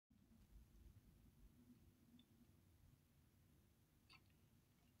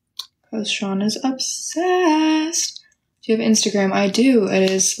Because Sean is obsessed. Do you have Instagram? I do. It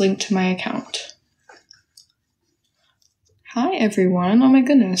is linked to my account. Hi, everyone. Oh my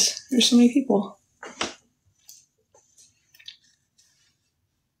goodness. There's so many people.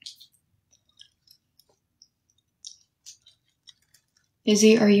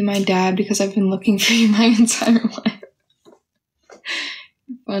 Izzy, are you my dad? Because I've been looking for you my entire life.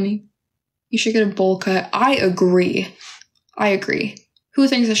 Funny. You should get a bowl cut. I agree. Who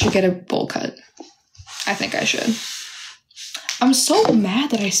thinks I should get a bowl cut? I think I should. I'm so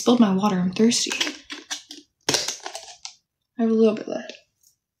mad that I spilled my water. I'm thirsty. I have a little bit left.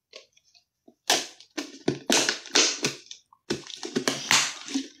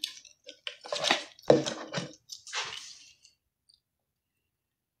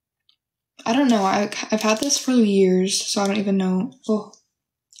 I don't know. I've had this for years, so I don't even know. Oh,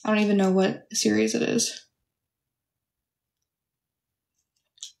 I don't even know what series it is.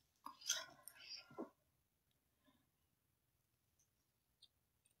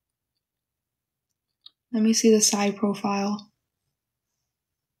 Let me see the side profile.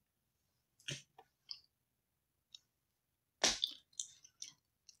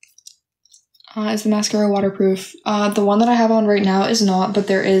 Is the mascara waterproof? The one that I have on right now is not, but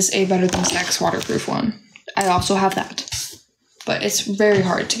there is a Better Than Sex waterproof one. I also have that, but it's very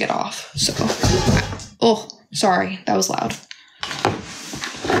hard to get off, so. Oh, sorry, that was loud.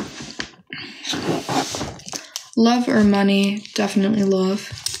 Love or money? Definitely love,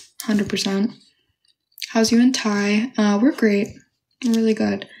 100%. How's you and Ty? We're great. We're really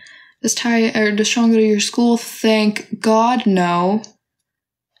good. Does Sean go to your school? Thank God, no.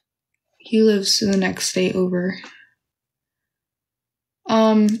 He lives in the next state over.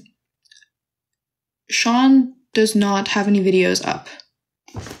 Sean does not have any videos up.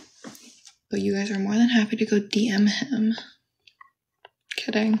 But you guys are more than happy to go DM him.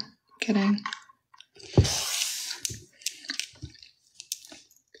 Kidding.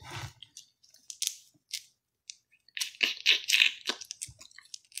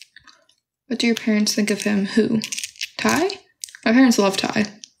 What do your parents think of him? Who? Ty? My parents love Ty.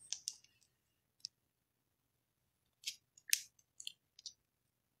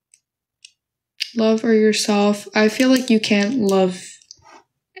 Love or yourself? I feel like you can't love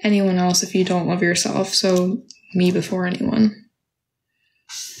anyone else if you don't love yourself, so me before anyone.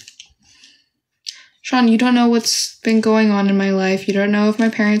 Sean, you don't know what's been going on in my life. You don't know if my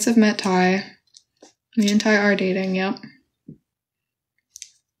parents have met Ty. Me and Ty are dating, yep.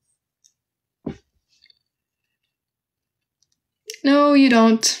 No, you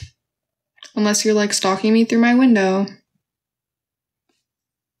don't. Unless you're like stalking me through my window.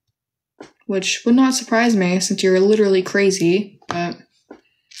 Which would not surprise me since you're literally crazy, but.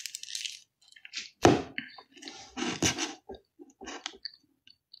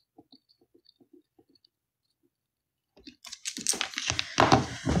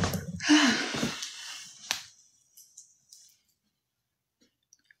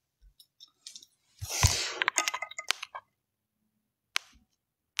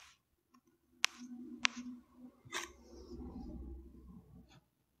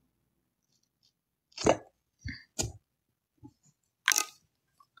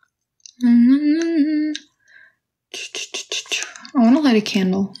 I want to light a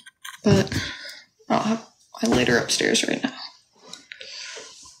candle, but I'll have my lighter upstairs right now.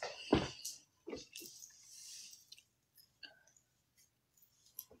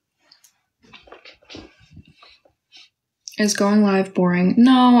 Is going live boring?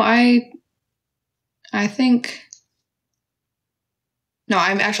 No, I think. No,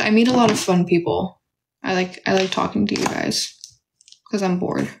 I meet a lot of fun people. I like talking to you guys because I'm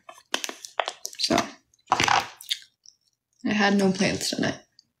bored. So I had no plans tonight.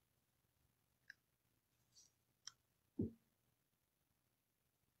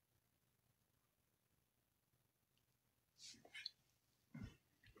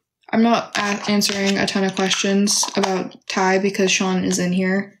 I'm not answering a ton of questions about Ty because Sean is in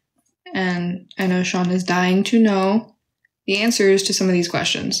here, and I know Sean is dying to know the answers to some of these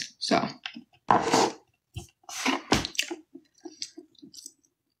questions. So.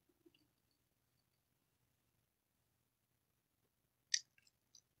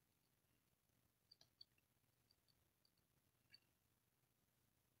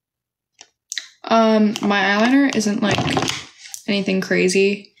 My eyeliner isn't like anything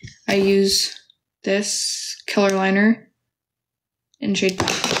crazy. I use this Killer Liner in shade.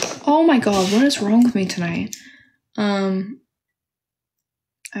 Oh my god, what is wrong with me tonight? I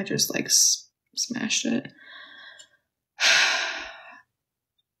just like smashed it.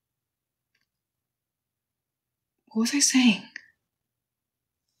 What was I saying?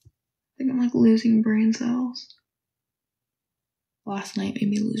 I'm like losing brain cells. Last night made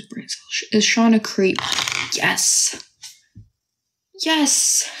me lose brain cells. Is Sean a creep? Yes.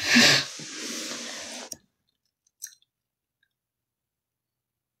 Yes.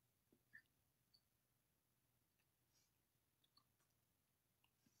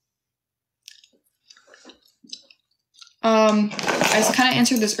 I kind of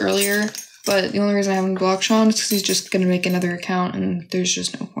answered this earlier, but the only reason I haven't blocked Sean is because he's just gonna make another account, and there's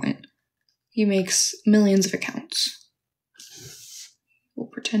just no point. He makes millions of accounts. Will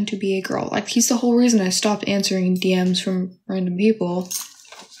pretend to be a girl. Like, he's the whole reason I stopped answering DMs from random people,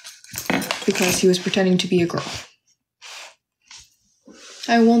 because he was pretending to be a girl.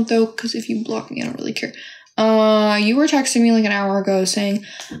 I won't though, because if you block me, I don't really care. You were texting me like an hour ago saying,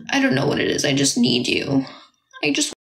 I don't know what it is, I just need you. I just